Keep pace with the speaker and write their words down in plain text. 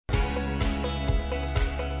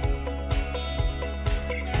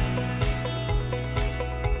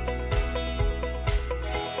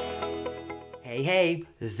Hey,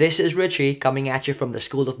 this is Richie coming at you from the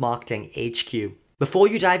School of Marketing HQ. Before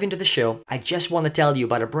you dive into the show, I just want to tell you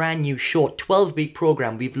about a brand new short 12-week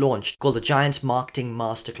program we've launched called the Giants Marketing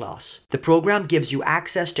Masterclass. The program gives you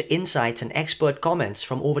access to insights and expert comments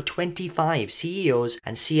from over 25 CEOs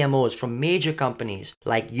and CMOs from major companies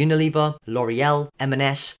like Unilever, L'Oreal,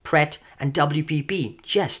 M&S, Pret, and WPP,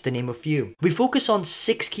 just to name a few. We focus on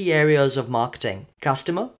 6 key areas of marketing: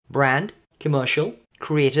 customer, brand, commercial,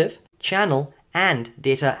 creative, channel, and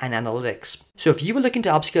data and analytics. So if you were looking to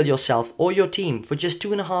upskill yourself or your team for just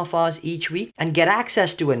 2.5 hours each week and get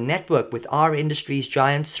access to a network with our industry's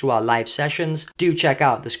giants through our live sessions, do check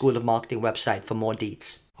out the School of Marketing website for more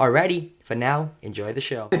deets. Alrighty, for now, enjoy the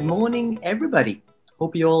show. Good morning, everybody.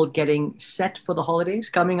 Hope you're all getting set for the holidays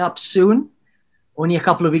coming up soon. Only a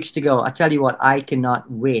couple of weeks to go. I tell you what, I cannot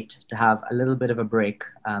wait to have a little bit of a break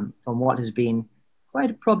from what has been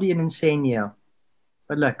probably an insane year.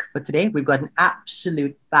 But look, for today, we've got an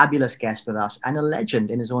absolute fabulous guest with us and a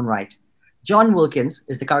legend in his own right. Jon Wilkins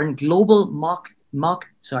is the current global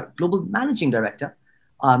managing director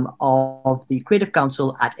of the Creative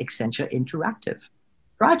Council at Accenture Interactive.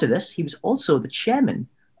 Prior to this, he was also the chairman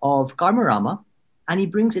of Karmarama, and he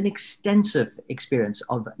brings an extensive experience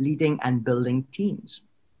of leading and building teams.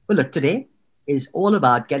 But look, today is all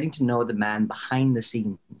about getting to know the man behind the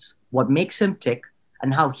scenes, what makes him tick,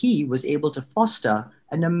 and how he was able to foster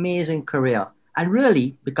an amazing career and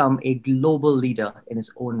really become a global leader in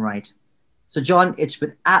his own right. So Jon, it's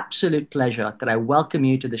with absolute pleasure that I welcome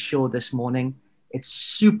you to the show this morning. It's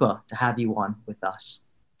super to have you on with us.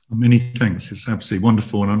 Many thanks. It's absolutely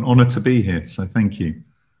wonderful and an honor to be here. So thank you.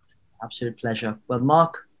 Absolute pleasure. Well,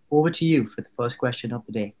 Mark, over to you for the first question of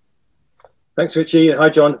the day. Thanks, Richie. Hi,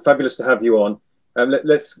 Jon. Fabulous to have you on.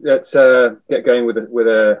 Let's get going with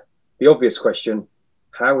the obvious question.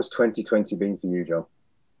 How has 2020 been for you, Jon?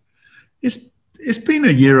 It's been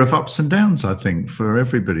a year of ups and downs, I think, for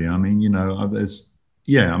everybody. I mean,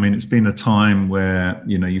 it's been a time where,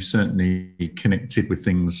 you've certainly connected with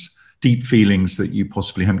things, deep feelings that you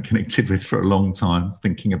possibly haven't connected with for a long time,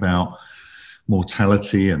 thinking about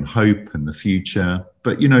mortality and hope and the future.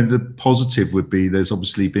 But, the positive would be there's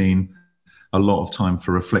obviously been a lot of time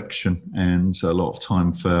for reflection and a lot of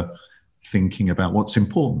time for thinking about what's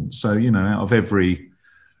important. So, out of every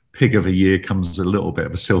pig of a year comes a little bit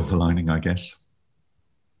of a silver lining, I guess.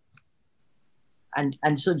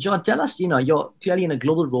 And so, Jon, tell us, you're clearly in a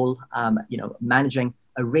global role, managing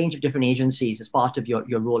a range of different agencies as part of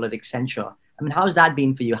your role at Accenture. I mean, how has that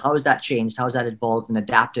been for you? How has that changed? How has that evolved and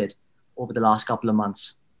adapted over the last couple of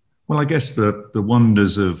months? Well, I guess the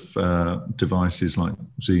wonders of devices like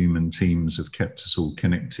Zoom and Teams have kept us all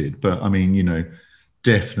connected. But I mean,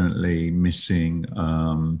 definitely missing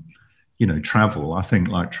travel. I think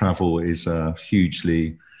travel is a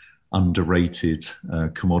hugely underrated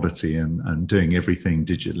commodity, and doing everything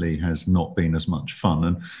digitally has not been as much fun.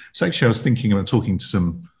 And so actually I was thinking about talking to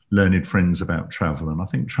some learned friends about travel, and I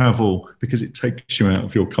think travel, because it takes you out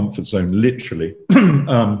of your comfort zone, literally,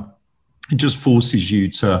 it just forces you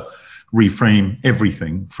to reframe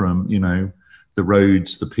everything from, the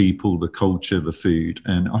roads, the people, the culture, the food.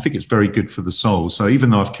 And I think it's very good for the soul. So even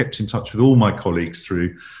though I've kept in touch with all my colleagues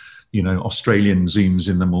through Australian Zooms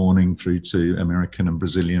in the morning through to American and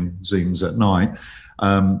Brazilian Zooms at night,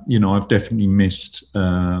 I've definitely missed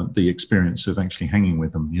the experience of actually hanging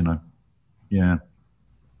with them, Yeah.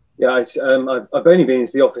 Yeah, I've only been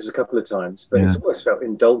into the office a couple of times, but It's always felt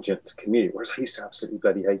indulgent to commute, whereas I used to absolutely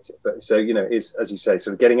bloody hate it. But so, is, as you say,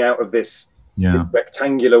 sort of getting out of this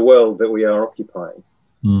rectangular world that we are occupying.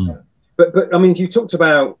 Mm. But I mean, you talked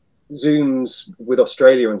about Zooms with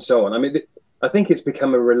Australia and so on. I mean, I think it's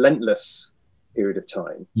become a relentless period of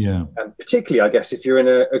time. Yeah. And particularly, I guess, if you're in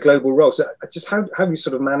a global role. So just how have you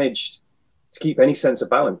sort of managed to keep any sense of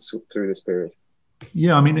balance through this period?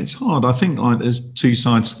 Yeah, I mean, it's hard. I think there's two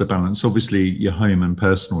sides to the balance. Obviously, your home and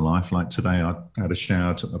personal life. Like today, I had a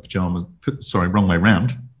shower, took my pajamas. Sorry, wrong way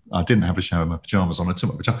round. I didn't have a shower with my pajamas on. I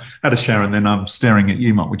took my pajamas, had a shower, and then I'm staring at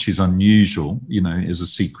you, Mark, which is unusual, as a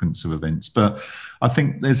sequence of events. But I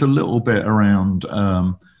think there's a little bit around,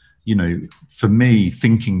 for me,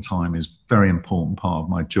 thinking time is a very important part of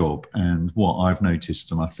my job. And what I've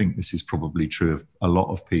noticed, and I think this is probably true of a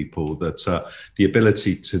lot of people, that the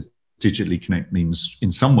ability to digitally connect means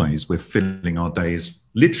in some ways we're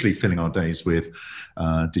literally filling our days with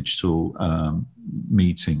digital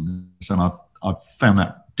meetings. And I've found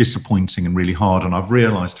that disappointing and really hard. And I've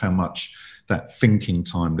realized how much that thinking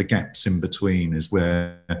time, the gaps in between, is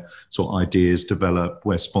where sort of ideas develop,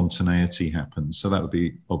 where spontaneity happens. So that would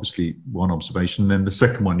be obviously one observation. And then the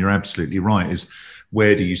second one, you're absolutely right, is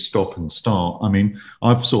where do you stop and start? I mean,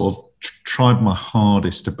 I've sort of tried my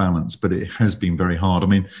hardest to balance, but it has been very hard. I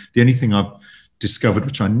mean, the only thing I've discovered,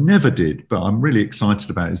 which I never did, but I'm really excited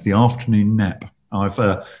about, is the afternoon nap.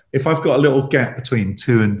 If I've got a little gap between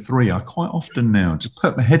 2 and 3, I quite often now just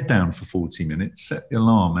put my head down for 40 minutes, set the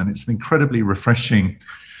alarm, and it's an incredibly refreshing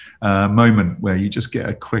moment where you just get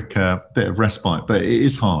a quick bit of respite. But it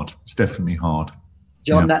is hard. It's definitely hard.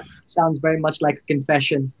 John, that sounds very much like a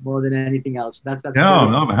confession more than anything else. That's yeah,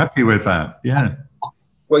 I'm happy with that. Yeah.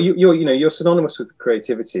 Well, you're synonymous with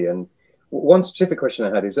creativity, and one specific question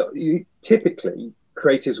I had is: typically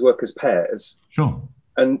creatives work as pairs, sure,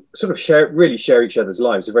 and sort of really share each other's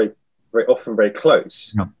lives. Are very, very often very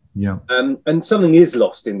close. Yeah. And something is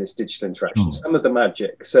lost in this digital interaction. Some of the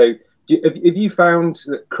magic. So, have you found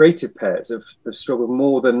that creative pairs have struggled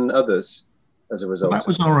more than others as a result? That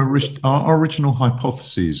was our original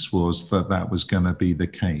hypothesis, was that was going to be the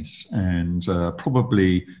case, and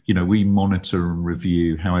probably, we monitor and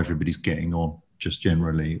review how everybody's getting on, just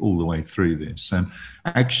generally all the way through this, and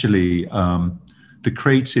actually the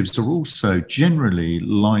creatives are also generally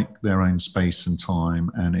like their own space and time,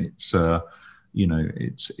 and it's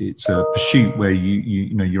it's a pursuit where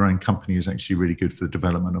your own company is actually really good for the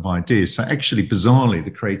development of ideas. So actually, bizarrely,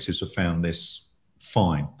 the creatives have found this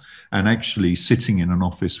fine, and actually sitting in an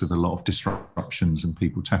office with a lot of disruptions and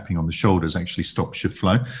people tapping on the shoulders actually stops your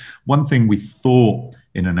flow. One thing we thought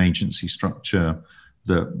in an agency structure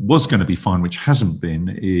that was going to be fine, which hasn't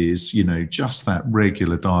been, is just that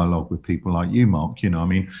regular dialogue with people like you, Mark.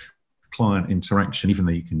 Client interaction, even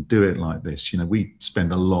though you can do it like this, we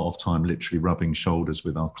spend a lot of time literally rubbing shoulders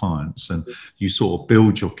with our clients, and you sort of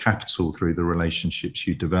build your capital through the relationships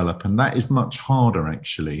you develop. And that is much harder,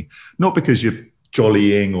 actually, not because you're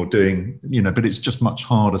jollying or doing, but it's just much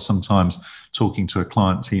harder sometimes talking to a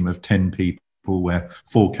client team of 10 people where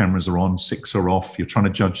 4 cameras are on, 6 are off. You're trying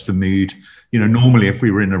to judge the mood. Normally if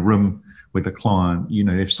we were in a room with a client,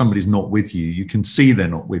 if somebody's not with you, you can see they're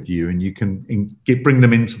not with you, and you can bring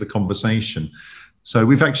them into the conversation. So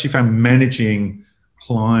we've actually found managing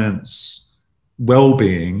clients'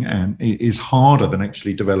 well-being and is harder than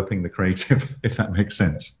actually developing the creative, if that makes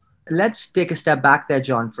sense. Let's take a step back there,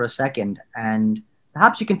 John, for a second, and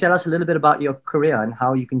perhaps you can tell us a little bit about your career and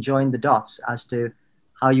how you can join the dots as to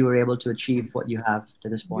how you were able to achieve what you have to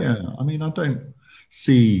this point. Yeah, I mean, I don't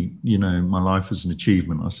see, my life as an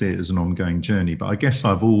achievement. I see it as an ongoing journey, but I guess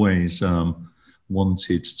I've always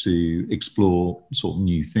wanted to explore sort of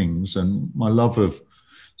new things, and my love of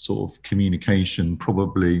sort of communication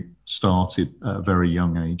probably started at a very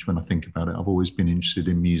young age. When I think about it, I've always been interested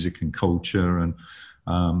in music and culture,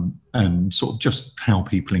 and sort of just how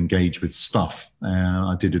people engage with stuff.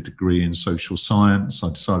 I did a degree in social science. I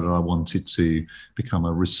decided I wanted to become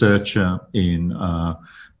a researcher in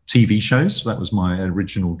TV shows. That was my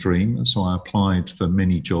original dream. So I applied for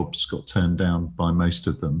many jobs, got turned down by most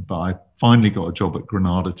of them. But I finally got a job at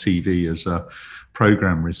Granada TV as a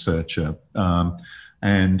program researcher.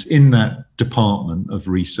 And in that department of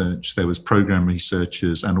research, there was program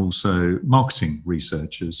researchers and also marketing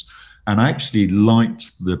researchers. And I actually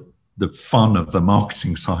liked the fun of the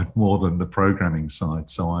marketing side more than the programming side.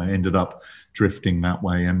 So I ended up drifting that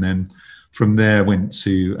way. And then from there went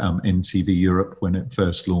to MTV Europe when it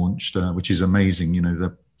first launched, which is amazing.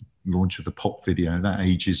 The launch of the pop video, that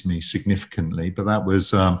ages me significantly. But that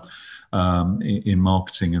was in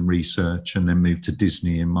marketing and research, and then moved to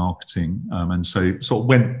Disney in marketing. And so sort of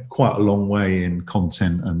went quite a long way in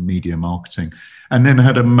content and media marketing. And then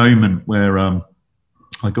had a moment where I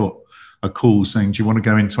got a call saying, do you want to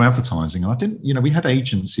go into advertising? I didn't, we had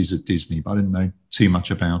agencies at Disney, but I didn't know too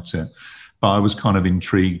much about it. But I was kind of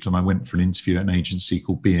intrigued, and I went for an interview at an agency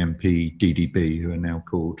called BMP DDB, who are now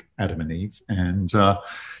called Adam and Eve. And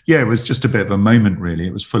it was just a bit of a moment, really.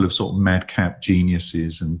 It was full of sort of madcap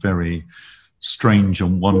geniuses and very strange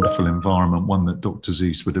and wonderful environment, one that Dr.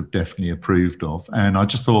 Zeus would have definitely approved of. And I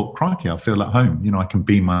just thought, crikey, I feel at home. I can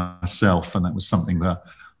be myself. And that was something that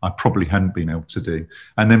I probably hadn't been able to do.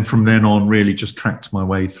 And then from then on, really just tracked my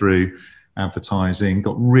way through advertising,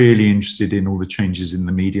 got really interested in all the changes in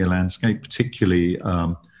the media landscape, particularly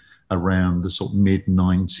around the sort of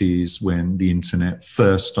mid-90s when the internet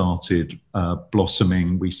first started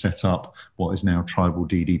blossoming. We set up what is now Tribal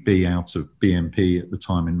DDB out of BMP at the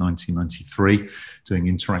time in 1993, doing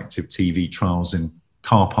interactive TV trials in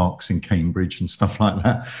car parks in Cambridge and stuff like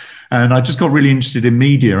that. And I just got really interested in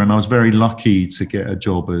media, and I was very lucky to get a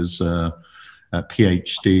job as a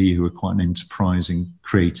PhD, who were quite an enterprising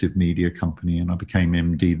creative media company, and I became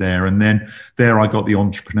MD there. And then there I got the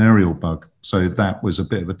entrepreneurial bug. So that was a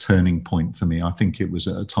bit of a turning point for me. I think it was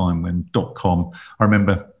at a time when .com, I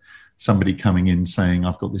remember somebody coming in saying,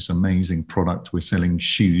 I've got this amazing product, we're selling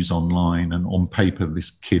shoes online, and on paper this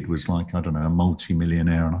kid was like, I don't know, a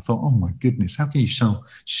multi-millionaire, and I thought, oh my goodness, how can you sell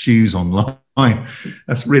shoes online?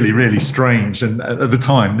 That's really, really strange. And at the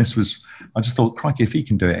time, I just thought, crikey, if he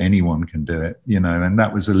can do it, anyone can do it, you know. And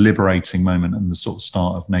that was a liberating moment and the sort of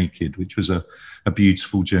start of Naked, which was a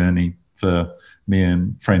beautiful journey for me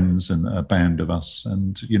and friends and a band of us.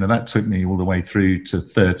 And, you know, that took me all the way through to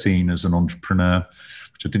 13 as an entrepreneur,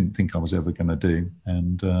 which I didn't think I was ever going to do.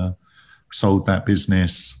 And sold that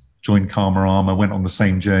business, joined Karmarama, went on the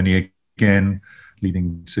same journey again,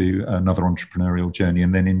 leading to another entrepreneurial journey,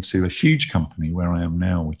 and then into a huge company where I am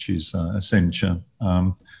now, which is Accenture.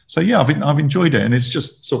 So yeah, I've enjoyed it, and it's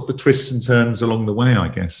just sort of the twists and turns along the way, I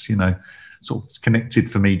guess, you know, sort of it's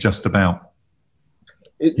connected for me just about.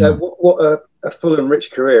 What a full and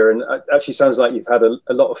rich career, and it actually sounds like you've had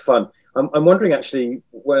a lot of fun. I'm wondering actually,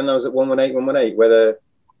 when I was at 118, whether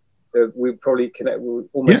we probably connect, we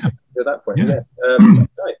almost at that point. Yeah.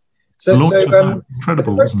 Right. So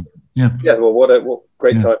incredible, wasn't it? Yeah. Yeah. Well, what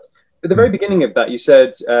great times. At the very beginning of that, you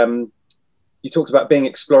said you talked about being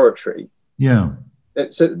exploratory. Yeah.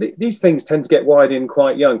 So these things tend to get wired in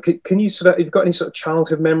quite young. Can you have you got any sort of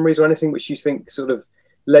childhood memories or anything which you think sort of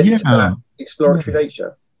led to that exploratory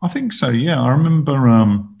nature? I think so, yeah. I remember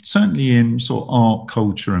certainly in sort of art,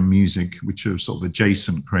 culture and music, which are sort of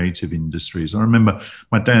adjacent creative industries. I remember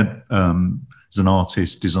my dad is an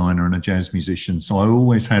artist, designer and a jazz musician. So I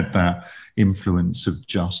always had that influence of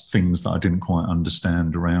just things that I didn't quite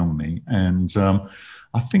understand around me. And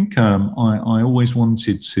I think I always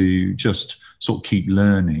wanted to just sort of keep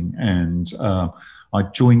learning. And I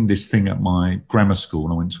joined this thing at my grammar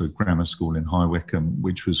school. I went to a grammar school in High Wycombe,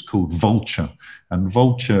 which was called Vulture. And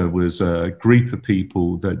Vulture was a group of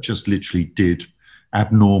people that just literally did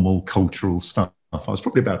abnormal cultural stuff. I was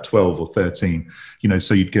probably about 12 or 13, you know,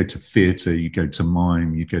 so you'd go to theatre, you'd go to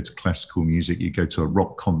mime, you'd go to classical music, you'd go to a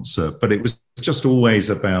rock concert, but it was just always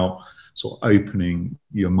about sort of opening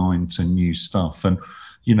your mind to new stuff. And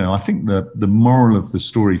you know, I think the moral of the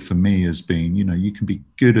story for me has been, you know, you can be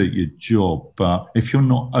good at your job, but if you're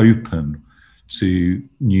not open to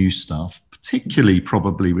new stuff, particularly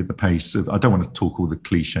probably with the pace of, I don't want to talk all the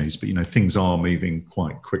cliches, but, you know, things are moving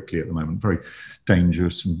quite quickly at the moment, very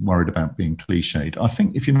dangerous and worried about being cliched. I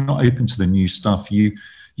think if you're not open to the new stuff, you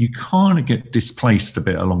kind of get displaced a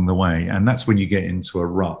bit along the way. And that's when you get into a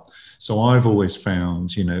rut. So I've always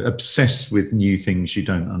found, you know, obsessed with new things you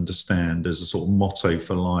don't understand as a sort of motto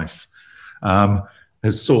for life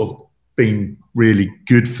has sort of been really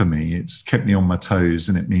good for me. It's kept me on my toes,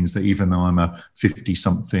 and it means that even though I'm a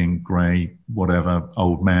 50-something, grey, whatever,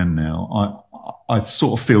 old man now, I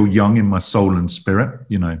sort of feel young in my soul and spirit,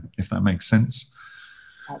 you know, if that makes sense.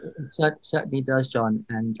 It certainly does, John.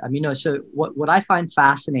 And you know, so what I find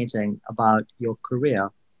fascinating about your career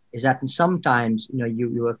is that sometimes, you know,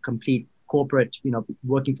 you are a complete corporate, you know,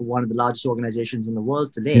 working for one of the largest organizations in the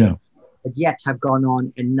world today, but yet have gone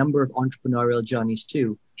on a number of entrepreneurial journeys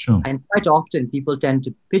too. Sure. And quite often people tend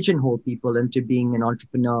to pigeonhole people into being an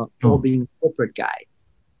entrepreneur or being a corporate guy.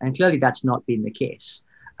 And clearly that's not been the case.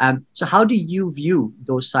 So how do you view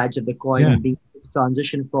those sides of the coin and being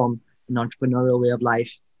transition from an entrepreneurial way of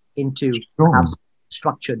life into perhaps a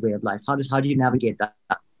structured way of life? How do you navigate that?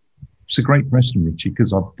 It's a great question, Richie,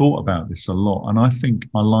 because I've thought about this a lot. And I think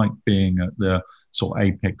I like being at the sort of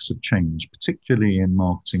apex of change, particularly in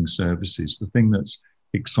marketing services. The thing that's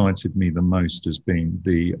excited me the most has been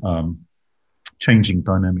the changing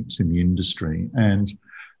dynamics in the industry. And,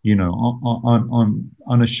 you know, I'm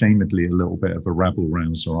unashamedly a little bit of a rabble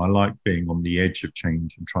rouser. I like being on the edge of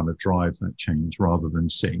change and trying to drive that change rather than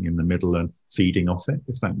sitting in the middle and feeding off it,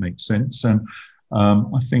 if that makes sense. And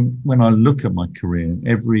I think when I look at my career,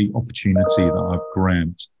 every opportunity that I've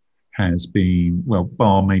grabbed has been, well,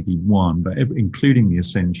 bar maybe one, but including the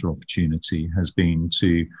Accenture opportunity, has been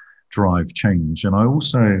to drive change. And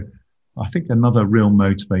I think another real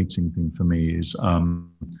motivating thing for me is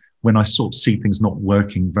when I sort of see things not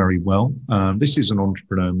working very well. This is an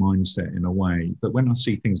entrepreneur mindset in a way, but when I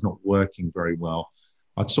see things not working very well,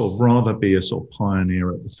 I'd sort of rather be a sort of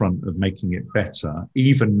pioneer at the front of making it better,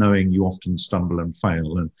 even knowing you often stumble and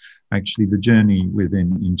fail. And actually the journey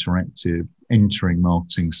within Interactive, entering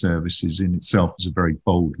marketing services in itself is a very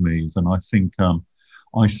bold move. And I think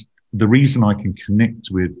the reason I can connect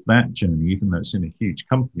with that journey, even though it's in a huge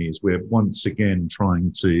company, is we're once again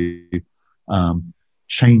trying to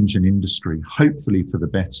change an industry, hopefully for the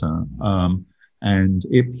better. And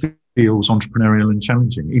it feels entrepreneurial and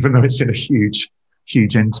challenging, even though it's in a huge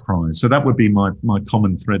enterprise. So that would be my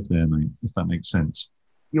common thread there, mate, if that makes sense.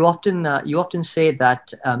 You often say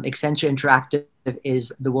that Accenture Interactive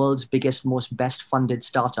is the world's biggest, most best funded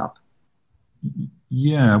startup?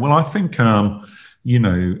 Yeah, well, I think,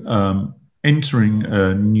 entering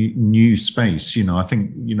a new space, I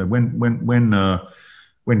think,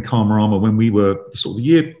 when Karmarama, when we were sort of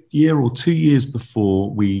year or 2 years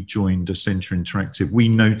before we joined Accenture Interactive, we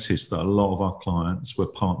noticed that a lot of our clients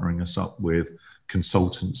were partnering us up with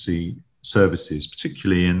consultancy services,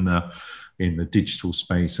 particularly in the digital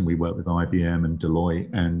space, and we worked with IBM and Deloitte,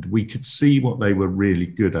 and we could see what they were really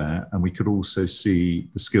good at, and we could also see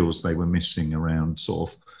the skills they were missing around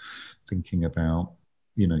sort of thinking about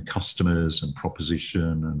customers and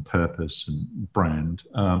proposition and purpose and brand.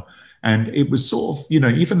 And it was sort of,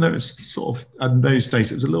 even though it's sort of, in those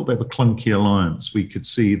days, it was a little bit of a clunky alliance, we could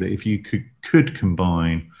see that if you could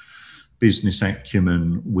combine business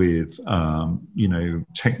acumen with,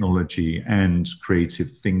 technology and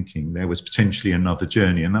creative thinking, there was potentially another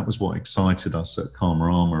journey. And that was what excited us at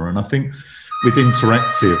Karmarama. And I think with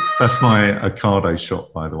Interactive, that's my Ocado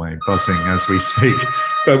shop, by the way, buzzing as we speak.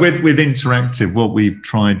 But with Interactive, what we've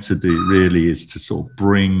tried to do really is to sort of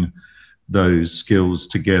bring those skills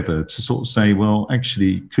together to sort of say, well,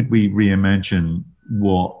 actually, could we reimagine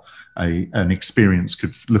what an experience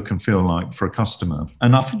could look and feel like for a customer?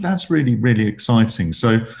 And I think that's really, really exciting.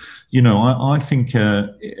 So, I think,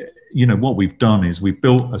 what we've done is we've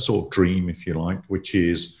built a sort of dream, if you like, which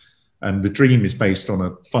is, and the dream is based on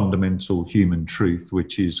a fundamental human truth,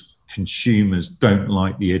 which is consumers don't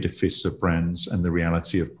like the edifice of brands and the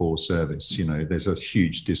reality of poor service. There's a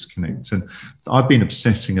huge disconnect. And I've been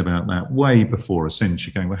obsessing about that way before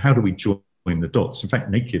Accenture, going, well, how do we join the dots? In fact,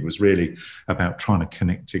 Naked was really about trying to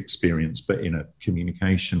connect experience, but in a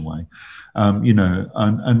communication way,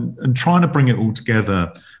 and trying to bring it all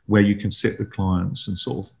together where you can sit with clients and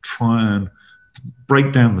sort of try and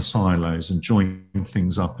break down the silos and join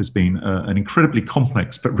things up has been an incredibly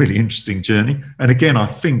complex but really interesting journey. And again, I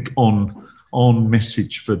think on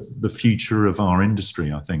message for the future of our industry,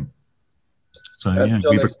 I think. So Jon,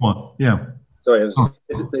 we've required, Sorry,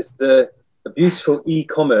 there's a beautiful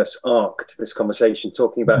e-commerce arc to this conversation,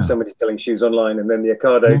 talking about somebody selling shoes online and then the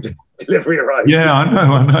Ocado delivery arrives. Yeah, I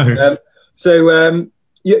know.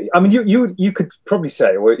 You could probably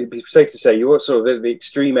say, or it'd be safe to say, you were sort of at the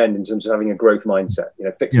extreme end in terms of having a growth mindset,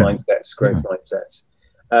 fixed mindsets, growth mindsets.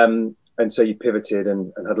 And so you pivoted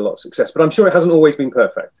and had a lot of success. But I'm sure it hasn't always been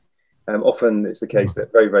perfect. Often it's the case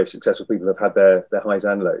that very, very successful people have had their highs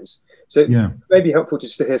and lows. So it may be helpful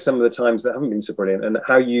just to hear some of the times that haven't been so brilliant and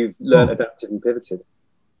how you've learned, adapted and pivoted.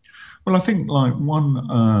 Well, I think like one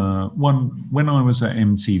when I was at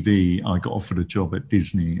MTV, I got offered a job at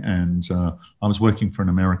Disney, and I was working for an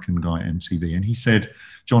American guy at MTV, and he said,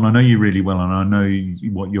 "Jon, I know you really well, and I know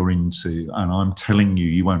what you're into, and I'm telling you,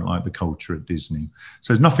 you won't like the culture at Disney."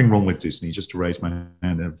 So there's nothing wrong with Disney, just to raise my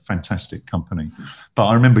hand, a fantastic company. But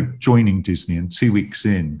I remember joining Disney and 2 weeks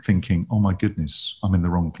in thinking, "Oh my goodness, I'm in the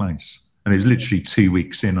wrong place." And it was literally 2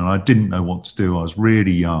 weeks in, and I didn't know what to do. I was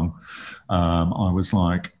really young. I was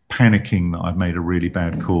like panicking that I'd made a really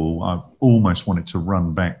bad call. I almost wanted to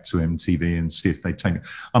run back to MTV and see if they'd take it.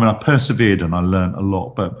 I mean, I persevered and I learned a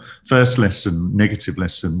lot, but first lesson, negative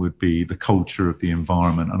lesson, would be the culture of the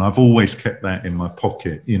environment. And I've always kept that in my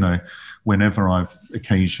pocket. Whenever I've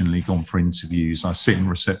occasionally gone for interviews, I sit in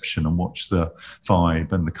reception and watch the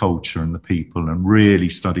vibe and the culture and the people and really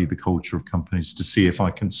study the culture of companies to see if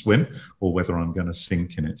I can swim or whether I'm going to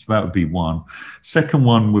sink in it. So that would be one. Second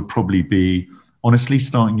one would probably be, honestly,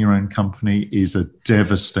 starting your own company is a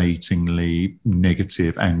devastatingly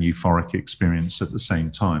negative and euphoric experience at the same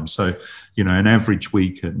time. So, an average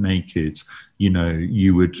week at Naked,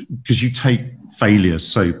 you would, because you take failure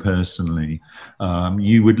so personally,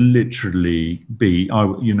 you would literally be, I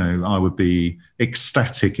would be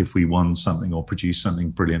ecstatic if we won something or produced something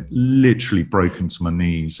brilliant, literally broken to my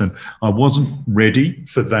knees. And I wasn't ready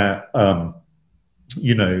for that, the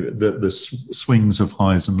swings of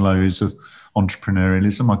highs and lows of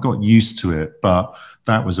entrepreneurialism. I got used to it, but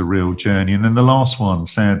that was a real journey. And then the last one,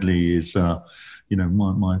 sadly, is my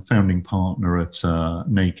founding partner at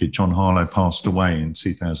Naked, John Harlow, passed away in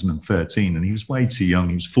 2013, and he was way too young.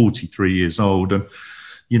 He was 43 years old, and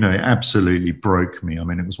it absolutely broke me. I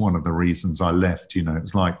mean, it was one of the reasons I left. It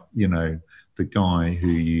was like the guy who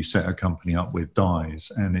you set a company up with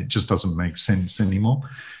dies, and it just doesn't make sense anymore.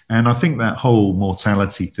 And I think that whole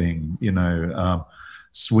mortality thing,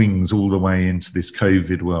 swings all the way into this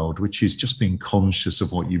COVID world, which is just being conscious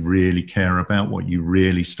of what you really care about, what you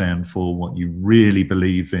really stand for, what you really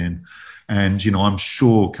believe in. And, I'm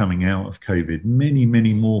sure coming out of COVID, many,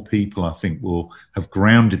 many more people, I think, will have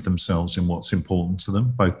grounded themselves in what's important to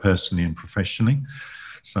them, both personally and professionally.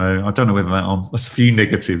 So I don't know whether that's a few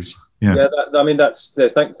negatives. Yeah. Yeah, I mean, that's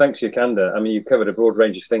thanks for your candor. I mean, you've covered a broad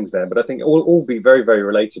range of things there, but I think all be very, very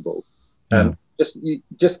relatable. Yeah.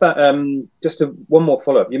 Just one more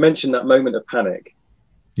follow up. You mentioned that moment of panic.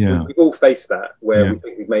 Yeah. We've all faced that where we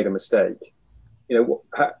think we've made a mistake. You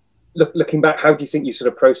know, looking back, how do you think you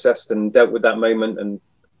sort of processed and dealt with that moment? And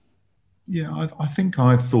yeah, I think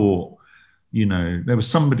I thought, there was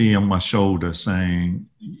somebody on my shoulder saying,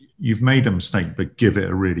 you've made a mistake, but give it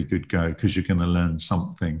a really good go because you're going to learn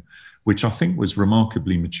something, which I think was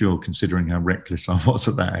remarkably mature considering how reckless I was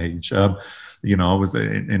at that age. I was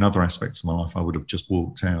in other aspects of my life, I would have just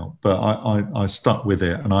walked out, but I stuck with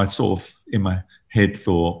it. And I sort of in my head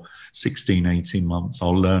thought 16, 18 months,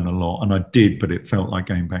 I'll learn a lot. And I did, but it felt like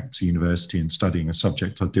going back to university and studying a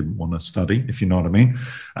subject I didn't want to study, if you know what I mean.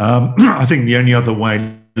 I think the only other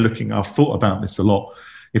way I've thought about this a lot.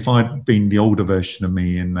 If I'd been the older version of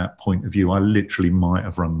me in that point of view, I literally might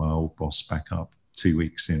have rung my old boss back up 2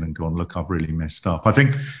 weeks in and gone, look, I've really messed up. I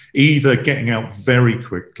think either getting out very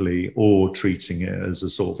quickly or treating it as a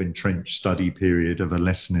sort of entrenched study period of a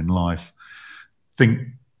lesson in life. I think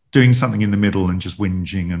doing something in the middle and just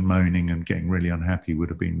whinging and moaning and getting really unhappy would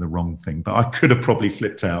have been the wrong thing. But I could have probably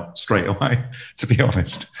flipped out straight away, to be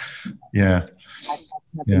honest. Yeah.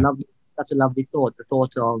 That's a lovely thought. The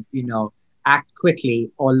thought of, act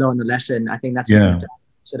quickly or learn a lesson. I think that's a good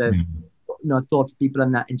sort of, thought for people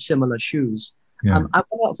in similar shoes. Yeah.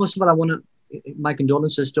 First of all, I want to, my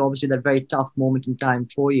condolences to obviously that very tough moment in time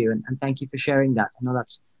for you. And thank you for sharing that. I know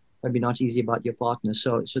that's maybe not easy about your partner.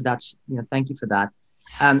 So that's, thank you for that.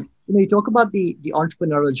 You talk about the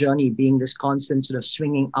entrepreneurial journey being this constant sort of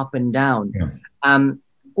swinging up and down. Yeah.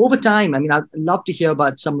 Over time, I mean, I'd love to hear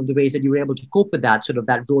about some of the ways that you were able to cope with that sort of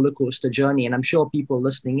that roller coaster journey. And I'm sure people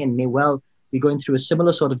listening in may well be going through a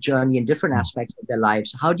similar sort of journey in different aspects of their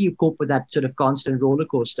lives. How do you cope with that sort of constant roller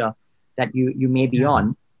coaster that you may be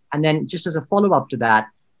on? And then just as a follow-up to that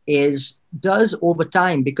does over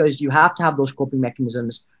time, because you have to have those coping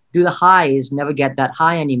mechanisms, do the highs never get that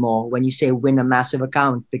high anymore when you say win a massive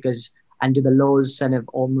account, and do the lows kind of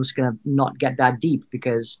almost kind of not get that deep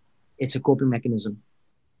because it's a coping mechanism?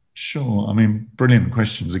 Sure. I mean, brilliant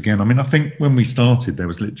questions again. I mean, I think when we started, there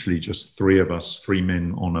was literally just three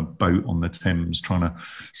men on a boat on the Thames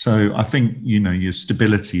so I think, your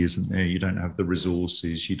stability isn't there. You don't have the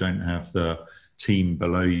resources, you don't have the team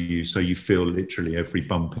below you. So you feel literally every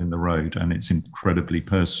bump in the road and it's incredibly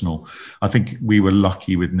personal. I think we were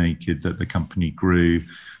lucky with Naked that the company grew.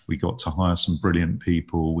 We got to hire some brilliant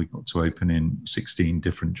people. We got to open in 16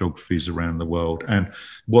 different geographies around the world. And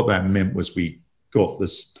what that meant was we got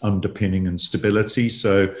this underpinning and stability.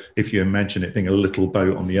 So if you imagine it being a little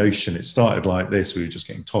boat on the ocean, it started like this. We were just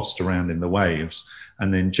getting tossed around in the waves.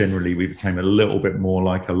 And then generally we became a little bit more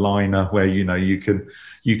like a liner where, you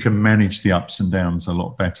can manage the ups and downs a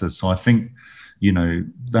lot better. So I think,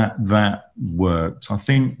 that worked. I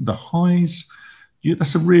think the highs,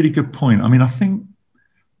 that's a really good point. I mean, I think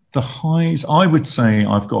the highs, I would say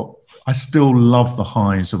I still love the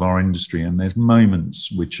highs of our industry, and there's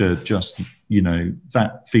moments which are just,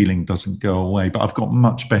 that feeling doesn't go away, but I've got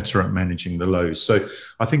much better at managing the lows. So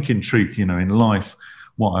I think in truth, in life,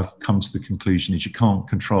 what I've come to the conclusion is you can't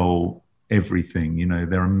control everything,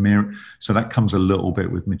 so that comes a little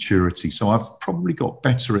bit with maturity. So I've probably got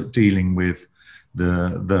better at dealing with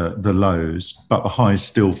the lows, but the highs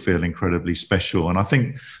still feel incredibly special. And I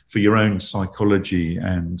think for your own psychology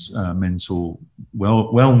and mental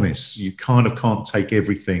wellness, you kind of can't take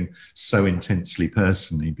everything so intensely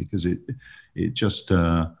personally, because it just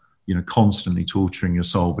constantly torturing your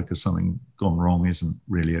soul because something gone wrong isn't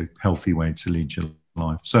really a healthy way to lead your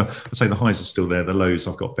life. So I'd say the highs are still there. The lows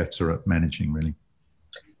I've got better at managing, really.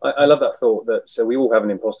 I love that thought that so we all have an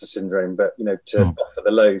imposter syndrome, but to offer the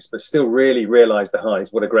lows, but still really realize the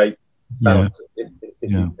highs. What a great balance if you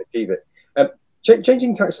can achieve it.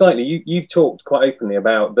 Changing tack slightly, you've talked quite openly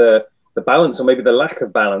about the balance, or maybe the lack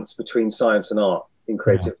of balance, between science and art in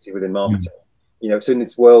creativity within marketing. So in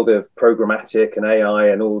this world of programmatic and AI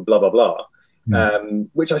and all blah blah blah,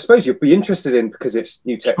 which I suppose you'd be interested in because it's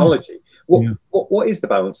new technology. What is the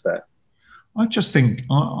balance there? I just think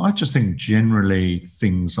generally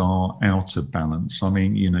things are out of balance. I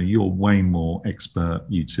mean, you're way more expert,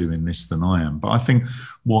 you two, in this than I am. But I think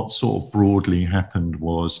what sort of broadly happened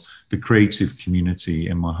was the creative community,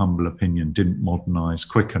 in my humble opinion, didn't modernize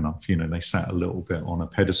quick enough. They sat a little bit on a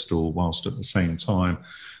pedestal, whilst at the same time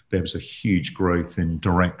there was a huge growth in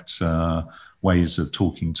direct ways of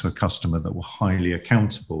talking to a customer that were highly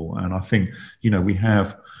accountable. And I think, we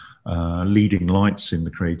have leading lights in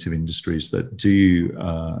the creative industries that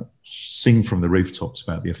do sing from the rooftops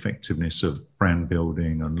about the effectiveness of brand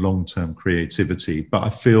building and long-term creativity. But I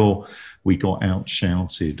feel we got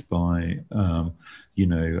out-shouted by,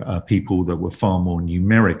 people that were far more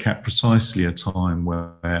numeric at precisely a time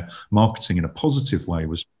where marketing in a positive way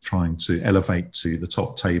was trying to elevate to the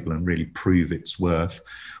top table and really prove its worth.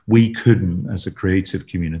 We couldn't, as a creative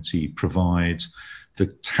community, provide the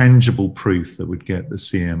tangible proof that would get the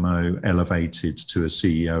CMO elevated to a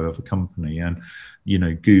CEO of a company. And,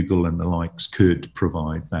 Google and the likes could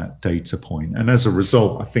provide that data point. And as a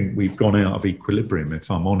result, I think we've gone out of equilibrium,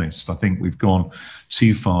 if I'm honest. I think we've gone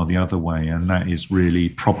too far the other way, and that is really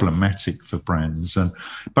problematic for brands. And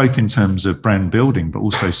both in terms of brand building, but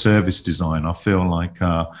also service design, I feel like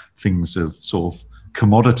things have sort of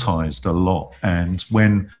commoditized a lot. And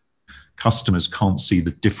when customers can't see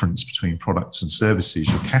the difference between products and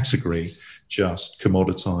services, your category just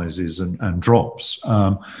commoditizes and drops.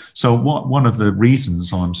 So one of the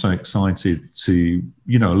reasons I'm so excited to,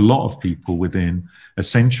 a lot of people within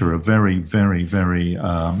Accenture are very, very, very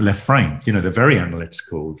left-brained. They're very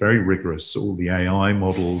analytical, very rigorous, all the AI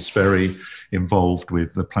models, very involved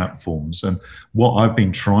with the platforms. And what I've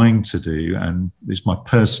been trying to do, and it's my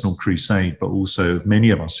personal crusade, but also many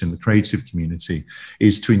of us in the creative community,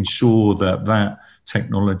 is to ensure that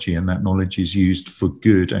technology and that knowledge is used for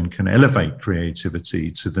good and can elevate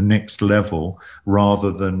creativity to the next level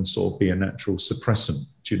rather than sort of be a natural suppressant.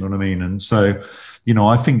 Do you know what I mean? And so,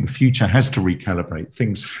 I think the future has to recalibrate.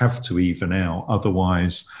 Things have to even out.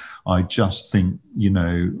 Otherwise, I just think,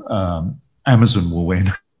 Amazon will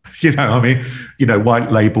win.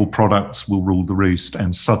 White label products will rule the roost,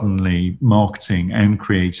 and suddenly marketing and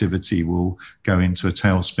creativity will go into a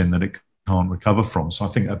tailspin that it can't recover from. So I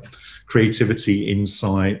think creativity,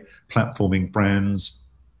 insight, platforming brands,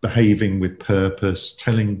 behaving with purpose,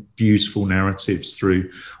 telling beautiful narratives through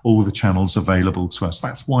all the channels available to us.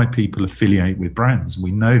 That's why people affiliate with brands.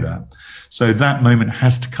 We know that. So that moment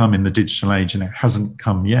has to come in the digital age, and it hasn't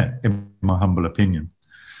come yet, in my humble opinion.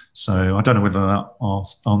 So I don't know whether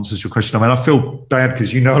that answers your question. I mean, I feel bad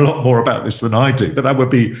because you know a lot more about this than I do, but that would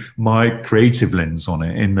be my creative lens on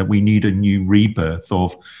it, in that we need a new rebirth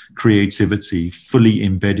of creativity fully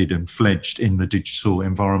embedded and fledged in the digital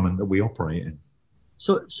environment that we operate in.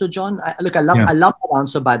 So John, I love that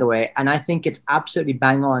answer, by the way, and I think it's absolutely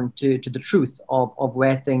bang on to the truth of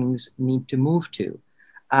where things need to move to.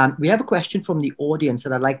 We have a question from the audience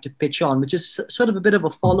that I'd like to pitch on, which is sort of a bit of a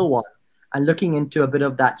follow-on and looking into a bit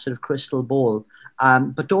of that sort of crystal ball,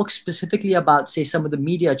 but talk specifically about, say, some of the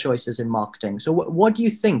media choices in marketing. So what do you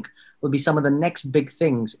think will be some of the next big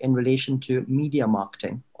things in relation to media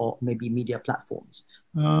marketing or maybe media platforms?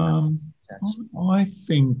 I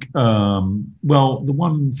think, the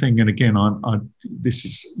one thing, and again, this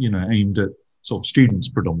is, aimed at sort of students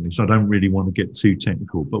predominantly, so I don't really want to get too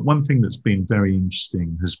technical, but one thing that's been very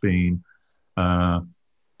interesting has been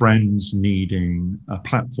brands needing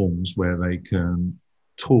platforms where they can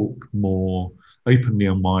talk more openly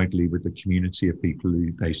and widely with the community of people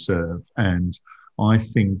who they serve. And I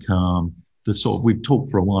think we've talked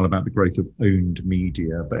for a while about the growth of owned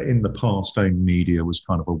media, but in the past, owned media was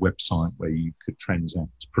kind of a website where you could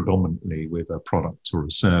transact predominantly with a product or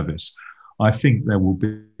a service. I think there will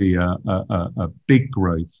be a big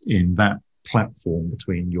growth in that platform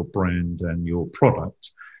between your brand and your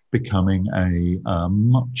product, becoming a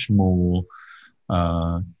much more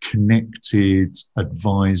connected,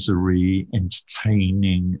 advisory,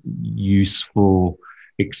 entertaining, useful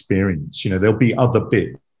experience. There'll be other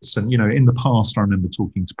bits. And, in the past, I remember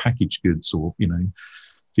talking to packaged goods or,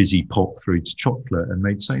 fizzy pop through to chocolate, and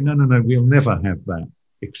they'd say, no, we'll never have that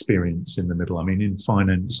experience in the middle. I mean, in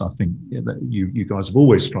finance, I think that you guys have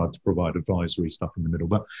always tried to provide advisory stuff in the middle,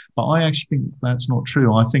 but I actually think that's not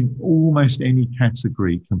true. I think almost any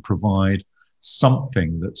category can provide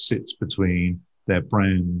something that sits between their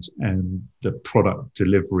brand and the product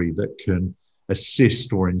delivery that can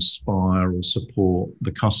assist or inspire or support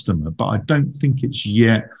the customer. But I don't think it's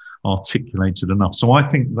yet articulated enough. So I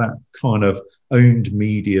think that kind of owned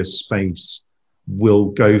media space will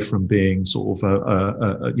go from being sort of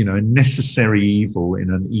a necessary evil in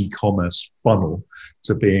an e-commerce funnel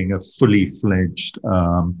to being a fully fledged,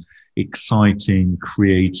 exciting,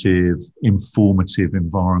 creative, informative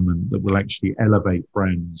environment that will actually elevate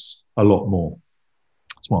brands a lot more.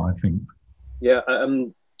 That's what I think. Yeah.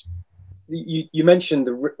 You mentioned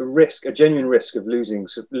the risk, a genuine risk of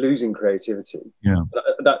losing creativity. Yeah.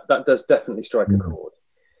 That does definitely strike a chord.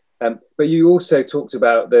 But you also talked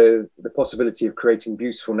about the possibility of creating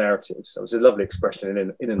beautiful narratives. That was a lovely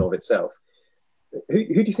expression in and of itself. who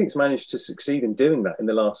do you think's managed to succeed in doing that in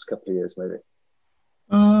the last couple of years, maybe?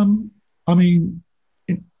 I mean,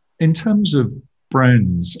 in terms of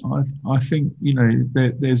brands, I think, you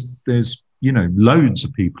know, there's you know, loads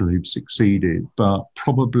of people who've succeeded, but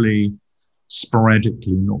probably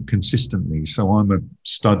sporadically, not consistently. So I'm a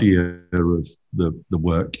studier of the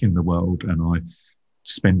work in the world, and I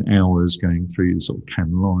spend hours going through the sort of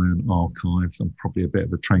Cannes Lion archive. I'm probably a bit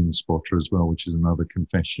of a train spotter as well, which is another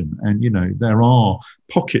confession. And, you know, there are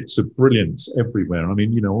pockets of brilliance everywhere. I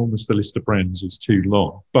mean, you know, almost the list of brands is too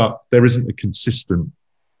long, but there isn't a consistent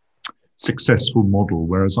successful model.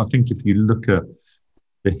 Whereas I think if you look at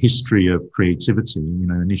the history of creativity, you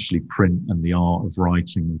know, initially print and the art of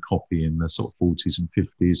writing and copy in the sort of 40s and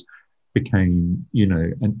 50s became, you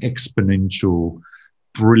know, an exponential,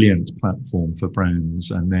 brilliant platform for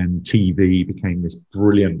brands. And then TV became this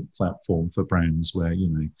brilliant platform for brands where, you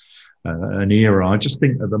know, an era. I just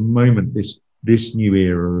think at the moment, this new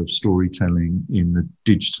era of storytelling in the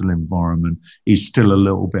digital environment is still a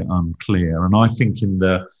little bit unclear. And I think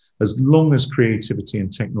as long as creativity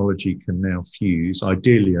and technology can now fuse,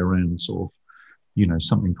 ideally around sort of, you know,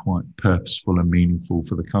 something quite purposeful and meaningful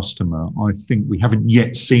for the customer, I think we haven't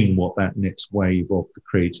yet seen what that next wave of the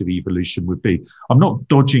creative evolution would be. I'm not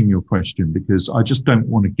dodging your question because I just don't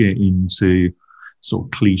want to get into sort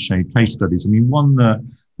of cliche case studies. I mean, one that,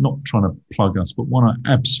 not trying to plug us, but one I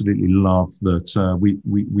absolutely love that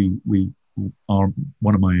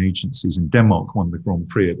one of my agencies in Denmark won the Grand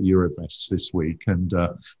Prix at the Eurofest this week, and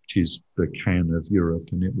which is the Cannes of Europe,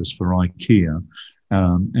 and it was for IKEA.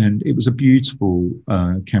 And it was a beautiful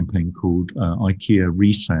campaign called IKEA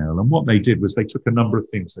Resale. And what they did was they took a number of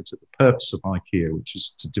things. They took the purpose of IKEA, which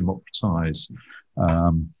is to democratize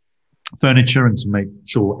furniture and to make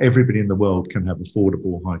sure everybody in the world can have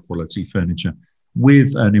affordable, high quality furniture,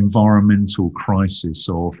 with an environmental crisis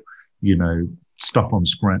of, you know, stuff on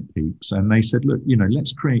scrap heaps. And they said, look, you know,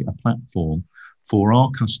 let's create a platform for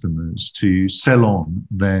our customers to sell on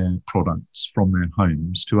their products from their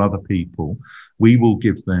homes to other people. We will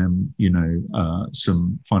give them, you know,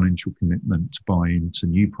 some financial commitment to buy into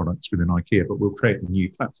new products within IKEA, but we'll create a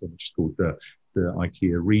new platform, which is called the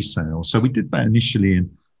IKEA Resale. So we did that initially in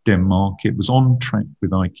Denmark. It was on track with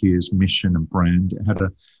IKEA's mission and brand. It had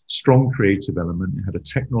a strong creative element. It had a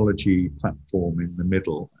technology platform in the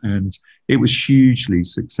middle, and it was hugely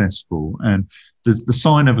successful. And the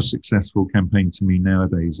sign of a successful campaign to me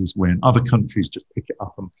nowadays is when other countries just pick it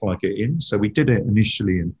up and plug it in. So we did it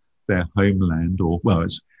initially in their homeland, or well,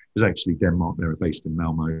 it was actually Denmark. They were based in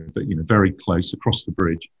Malmö, but, you know, very close across the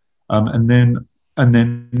bridge. And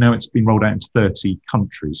then now it's been rolled out into 30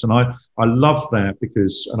 countries. And I love that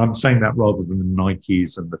because, and I'm saying that rather than the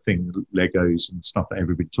Nikes and the thing, Legos and stuff that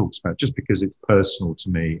everybody talks about, just because it's personal to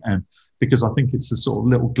me. And because I think it's a sort of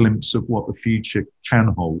little glimpse of what the future can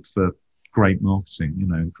hold for great marketing, you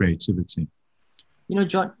know, and creativity. You know,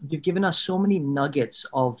 Jon, you've given us so many nuggets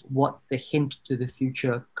of what the hint to the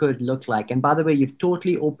future could look like. And by the way, you've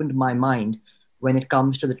totally opened my mind when it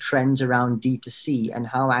comes to the trends around D2C and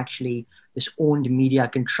how actually this owned media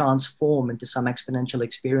can transform into some exponential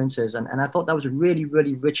experiences. And I thought that was a really,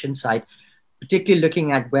 really rich insight, particularly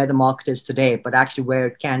looking at where the market is today, but actually where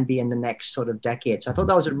it can be in the next sort of decade. So I thought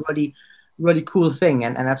that was a really, really cool thing.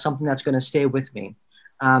 And that's something that's going to stay with me.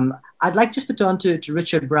 I'd like just to turn to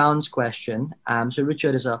Richard Brown's question. So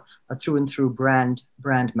Richard is a through and through brand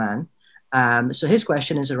man. So his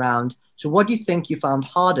question is around, so what do you think you found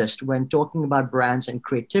hardest when talking about brands and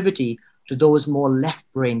creativity to those more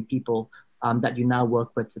left-brain people that you now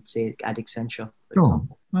work with, let's say, at Accenture, for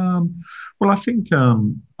example? Well, I think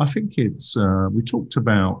it's, we talked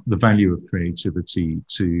about the value of creativity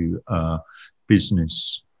to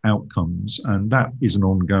business outcomes, and that is an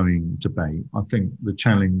ongoing debate. I think the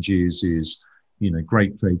challenge is, you know,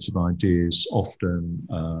 great creative ideas often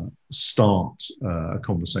start a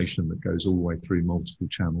conversation that goes all the way through multiple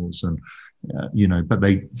channels, and you know, but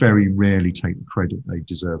they very rarely take the credit they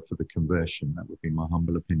deserve for the conversion. That would be my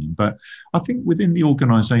humble opinion. But I think within the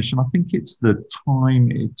organisation, I think it's the time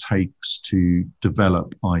it takes to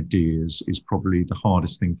develop ideas is probably the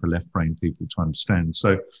hardest thing for left-brain people to understand.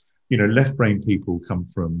 So, you know, left-brain people come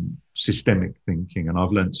from systemic thinking, and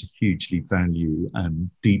I've learned to hugely value and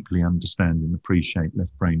deeply understand and appreciate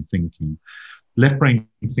left-brain thinking. Left-brain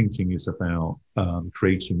thinking is about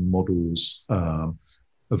creating models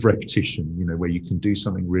of repetition, you know, where you can do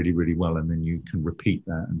something really, really well and then you can repeat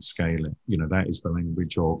that and scale it. You know, that is the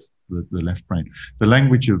language of the left brain. The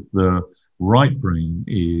language of the Right brain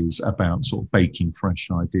is about sort of baking fresh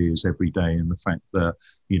ideas every day, and the fact that,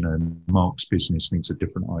 Mark's business needs a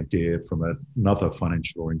different idea from another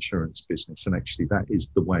financial or insurance business. And actually that is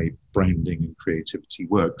the way branding and creativity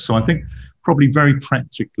works. So I think probably very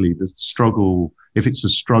practically the struggle, if it's a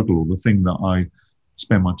struggle, the thing that I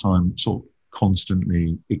spend my time sort of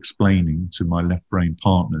constantly explaining to my left brain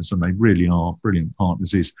partners, and they really are brilliant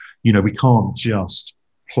partners, is, we can't just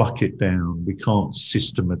pluck it down. We can't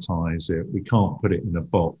systematize it. We can't put it in a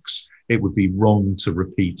box. It would be wrong to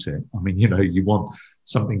repeat it. I mean, you want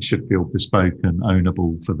something should feel bespoke and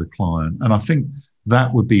ownable for the client. And I think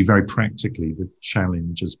that would be very practically the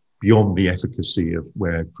challenge, as beyond the efficacy of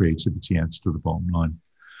where creativity adds to the bottom line.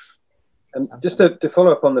 And just to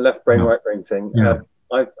follow up on the left brain, right brain thing,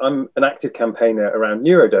 I'm an active campaigner around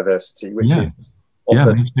neurodiversity, which is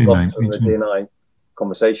often lost from the D&I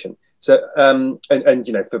conversation. So,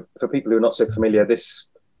 for people who are not so familiar, this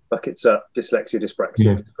buckets up dyslexia,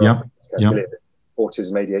 dyspraxia,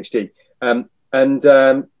 autism, ADHD. And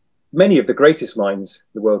many of the greatest minds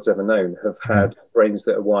the world's ever known have had brains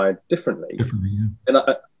that are wired differently. And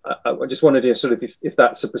I just wondered, sort of if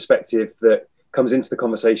that's a perspective that comes into the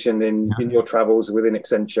conversation in your travels within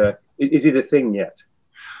Accenture. Is it a thing yet?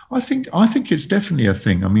 I think it's definitely a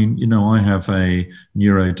thing. I mean, I have a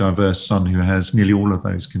neurodiverse son who has nearly all of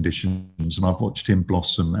those conditions, and I've watched him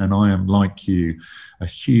blossom. And I am, like you,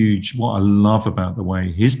 what I love about the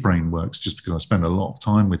way his brain works, just because I spend a lot of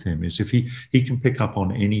time with him, is if he can pick up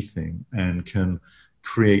on anything and can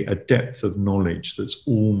create a depth of knowledge that's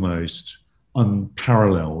almost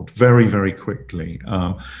unparalleled very, very quickly.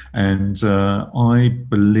 I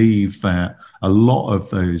believe that a lot of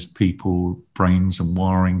those people, brains and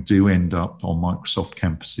wiring, do end up on Microsoft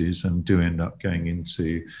campuses and do end up going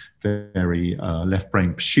into very left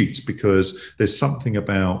brain pursuits, because there's something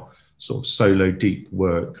about sort of solo deep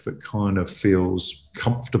work that kind of feels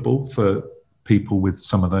comfortable for people with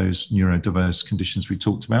some of those neurodiverse conditions we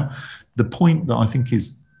talked about. The point that I think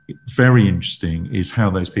is very interesting is how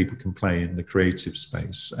those people can play in the creative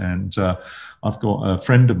space. And I've got a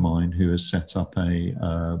friend of mine who has set up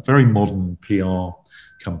a very modern PR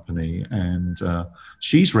company, and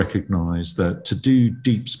she's recognized that to do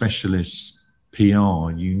deep specialist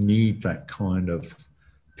PR, you need that kind of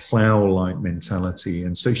plow-like mentality.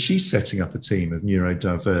 And so she's setting up a team of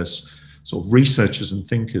neurodiverse sort of researchers and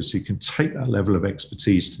thinkers who can take that level of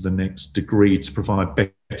expertise to the next degree to provide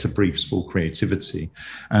better briefs for creativity.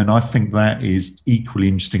 And I think that is equally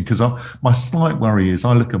interesting, because my slight worry is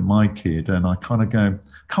I look at my kid and I kind of go,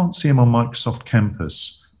 can't see him on Microsoft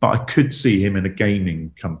campus, but I could see him in a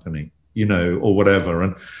gaming company, or whatever.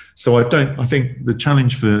 And so I think the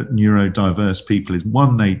challenge for neurodiverse people is,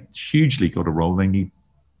 one, they hugely got a role. They need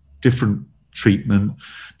different treatment,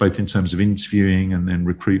 both in terms of interviewing and then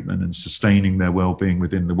recruitment and sustaining their well-being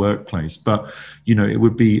within the workplace. But, it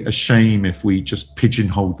would be a shame if we just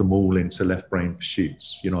pigeonholed them all into left brain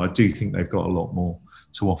pursuits. I do think they've got a lot more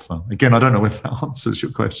to offer. Again, I don't know if that answers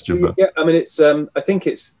your question. But yeah, I mean, I think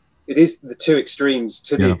it is the two extremes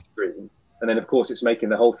to the extreme. And then, of course, it's making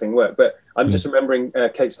the whole thing work. But I'm just remembering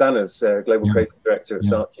Kate Stanners, Global Creative Director at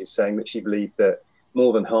Saatchi, saying that she believed that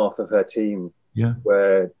more than half of her team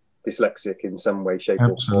were dyslexic in some way, shape,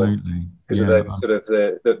 or form, because of the sort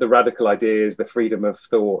of the radical ideas, the freedom of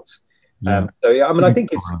thought. I mean, I think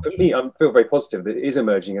it's, for me, I feel very positive that it is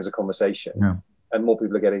emerging as a conversation, and more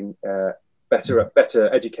people are getting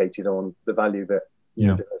better educated on the value that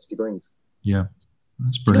diversity brings. Yeah,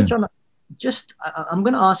 that's brilliant. Jon, I'm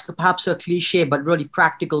going to ask perhaps a cliche but really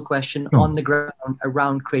practical question on the ground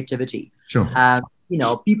around creativity. Sure.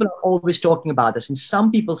 People are always talking about this, and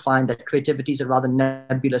some people find that creativity is a rather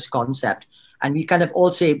nebulous concept, and we kind of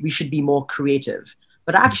all say we should be more creative.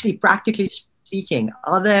 But actually, practically speaking,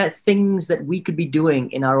 are there things that we could be doing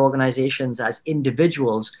in our organizations as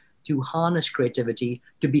individuals to harness creativity,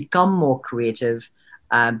 to become more creative,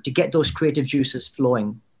 to get those creative juices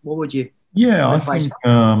flowing? What would you advise? I think,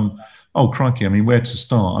 oh, crikey, I mean, where to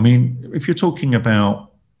start? I mean, if you're talking about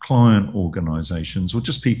client organizations or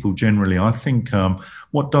just people generally, I think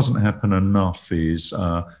what doesn't happen enough is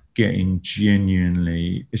getting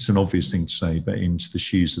genuinely, it's an obvious thing to say, but into the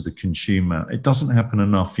shoes of the consumer. It doesn't happen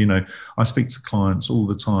enough. I speak to clients all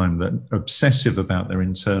the time that are obsessive about their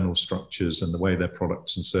internal structures and the way their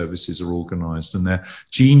products and services are organized, and they're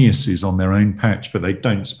geniuses on their own patch, but they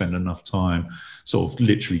don't spend enough time sort of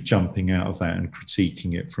literally jumping out of that and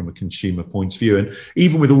critiquing it from a consumer point of view. And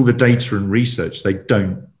even with all the data and research, they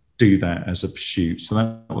don't do that as a pursuit. So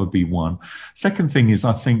that would be one. Second thing is,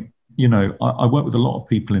 I think, you know, I work with a lot of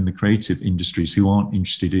people in the creative industries who aren't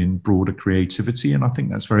interested in broader creativity. And I think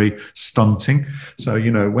that's very stunting. So,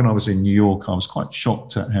 you know, when I was in New York, I was quite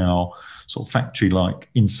shocked at how sort of factory-like,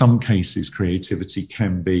 in some cases, creativity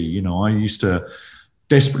can be. You know, I used to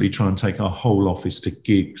desperately try and take our whole office to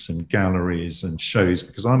gigs and galleries and shows,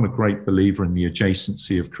 because I'm a great believer in the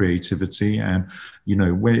adjacency of creativity. And, you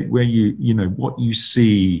know, where you know, what you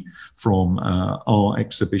see from art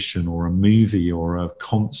exhibition or a movie or a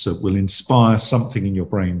concert will inspire something in your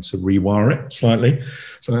brain to rewire it slightly.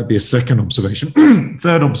 So that'd be a second observation.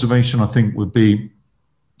 Third observation, I think, would be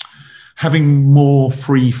having more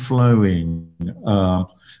free-flowing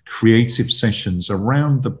creative sessions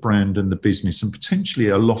around the brand and the business, and potentially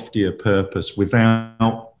a loftier purpose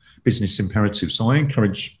without business imperatives. So I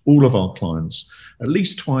encourage all of our clients at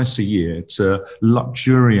least twice a year to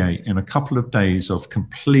luxuriate in a couple of days of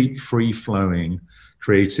complete free-flowing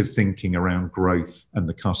creative thinking around growth and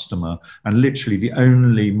the customer. And literally the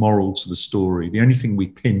only moral to the story, the only thing we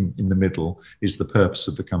pin in the middle is the purpose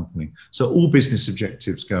of the company. So all business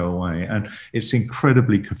objectives go away, and it's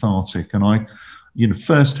incredibly cathartic. And you know,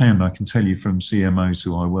 firsthand, I can tell you from CMOs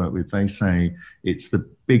who I work with, they say it's the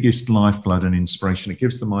biggest lifeblood and inspiration. It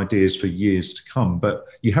gives them ideas for years to come, but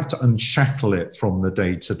you have to unshackle it from the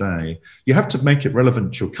day to day. You have to make it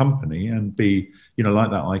relevant to your company and be, you know,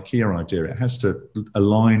 like that IKEA idea. It has to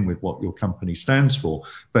align with what your company stands for.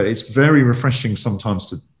 But it's very refreshing sometimes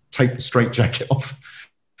to take the straitjacket off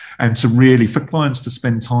and to really, for clients to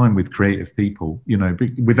spend time with creative people, you know,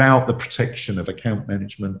 without the protection of account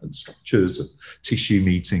management and structures and tissue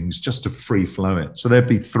meetings, just to free flow it. So there'd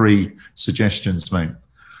be 3 suggestions, mate.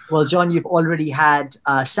 Well, Jon, you've already had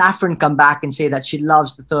Saffron come back and say that she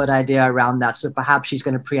loves the third idea around that. So perhaps she's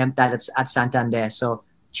going to preempt that at Santander. So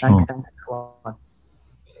thanks.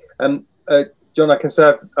 Jon, I can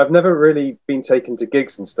say I've never really been taken to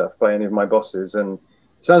gigs and stuff by any of my bosses. And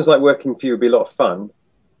it sounds like working for you would be a lot of fun.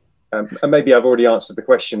 And maybe I've already answered the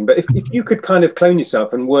question, but if you could kind of clone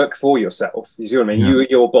yourself and work for yourself, you see what I mean? Yeah. You are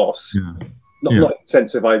your boss, not in the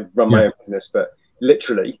sense of I run my own business, but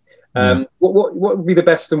literally. What would be the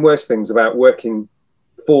best and worst things about working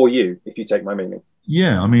for you, if you take my meaning?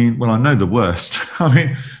 Yeah, I mean, well, I know the worst. I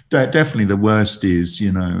mean, definitely the worst is,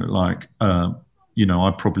 you know, like, you know,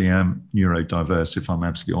 I probably am neurodiverse, if I'm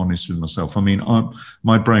absolutely honest with myself. I mean,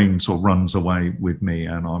 my brain sort of runs away with me,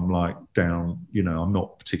 and I'm like down, you know, I'm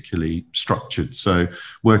not particularly structured. So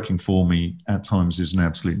working for me at times is an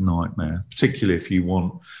absolute nightmare, particularly if you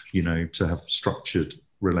want, you know, to have structured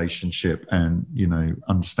relationship and, you know,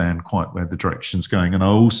 understand quite where the direction's going. And I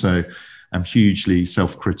also am hugely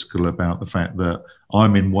self-critical about the fact that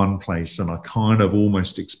I'm in one place and I kind of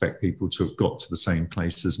almost expect people to have got to the same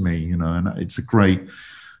place as me, you know, and it's a great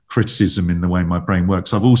criticism in the way my brain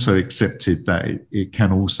works. I've also accepted that it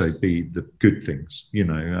can also be the good things, you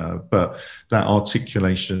know, but that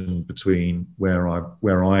articulation between where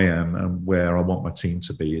I am and where I want my team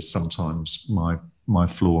to be is sometimes my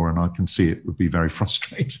flaw, and I can see it would be very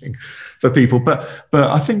frustrating for people. But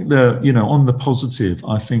I think you know, on the positive,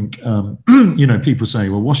 I think, you know, people say,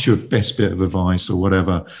 well, what's your best bit of advice or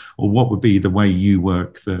whatever, or what would be the way you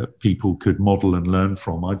work that people could model and learn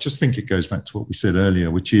from? I just think it goes back to what we said earlier,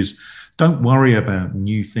 which is don't worry about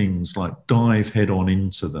new things, like dive head on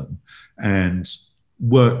into them and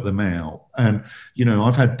work them out. And, you know,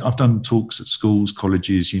 I've done talks at schools,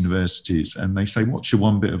 colleges, universities, and they say, what's your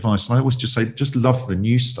one bit of advice? And I always just say, just love the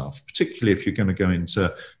new stuff, particularly if you're going to go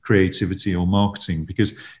into creativity or marketing,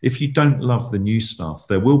 because if you don't love the new stuff,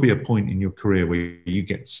 there will be a point in your career where you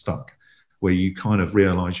get stuck, where you kind of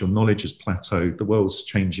realize your knowledge has plateaued, the world's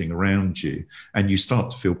changing around you, and you start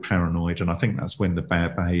to feel paranoid. And I think that's when the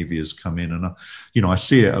bad behaviors come in. And, you know, I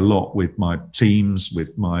see it a lot with my teams,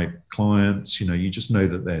 with my clients. You know, you just know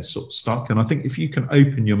that they're sort of stuck. And I think if you can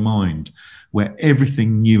open your mind where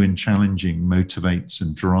everything new and challenging motivates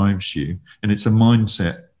and drives you, and it's a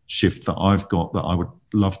mindset shift that I've got that I would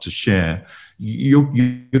love to share, you're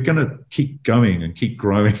going to keep going and keep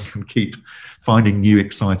growing and keep finding new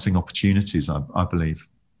exciting opportunities, I believe.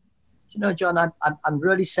 You know, Jon, I'm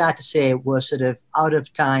really sad to say we're sort of out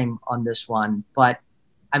of time on this one, but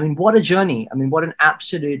I mean, what a journey. I mean, what an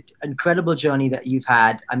absolute incredible journey that you've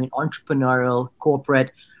had. I mean, entrepreneurial,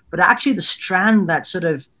 corporate, but actually the strand that's sort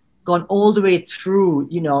of gone all the way through,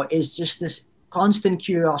 you know, is just this constant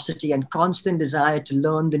curiosity and constant desire to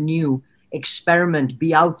learn the new, experiment,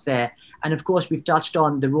 be out there. And of course, we've touched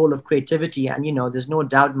on the role of creativity. And, you know, there's no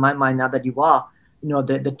doubt in my mind now that you are, you know,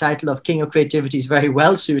 the title of King of Creativity is very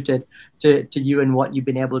well suited to you and what you've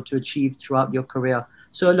been able to achieve throughout your career.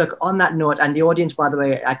 So look, on that note, and the audience, by the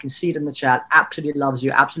way, I can see it in the chat, absolutely loves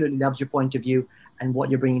you, absolutely loves your point of view. and what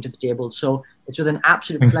you're bringing to the table. So it's with an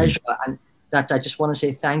absolute pleasure, and that I just want to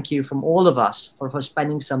say thank you from all of us for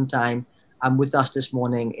spending some time with us this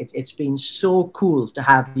morning. It's been so cool to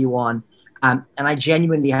have you on. And I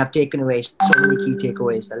genuinely have taken away so many key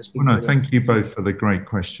takeaways. That has been brilliant. Thank you both for the great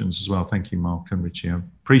questions as well. Thank you, Mark and Richie. I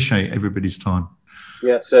appreciate everybody's time.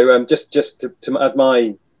 Yeah, so just to add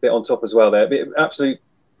my bit on top as well there, absolute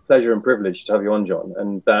pleasure and privilege to have you on, Jon.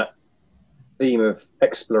 And that theme of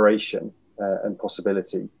exploration and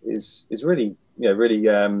possibility is really,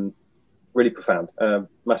 really profound.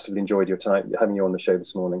 Massively enjoyed your time having you on the show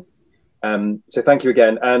this morning. So thank you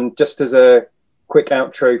again. And just as a quick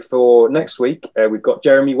outro for next week, we've got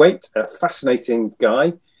Jeremy Waite, a fascinating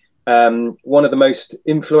guy, one of the most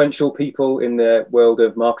influential people in the world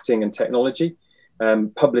of marketing and technology,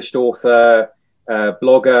 published author,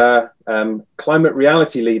 blogger, climate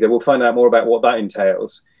reality leader. We'll find out more about what that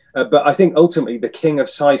entails. But I think ultimately the king of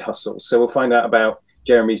side hustles. So we'll find out about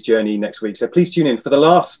Jeremy's journey next week. So please tune in for the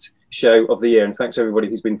last show of the year. And thanks to everybody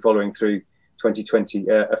who's been following through 2020,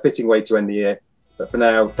 a fitting way to end the year. But for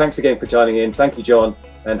now, thanks again for joining in. Thank you, Jon,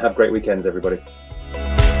 and have great weekends, everybody.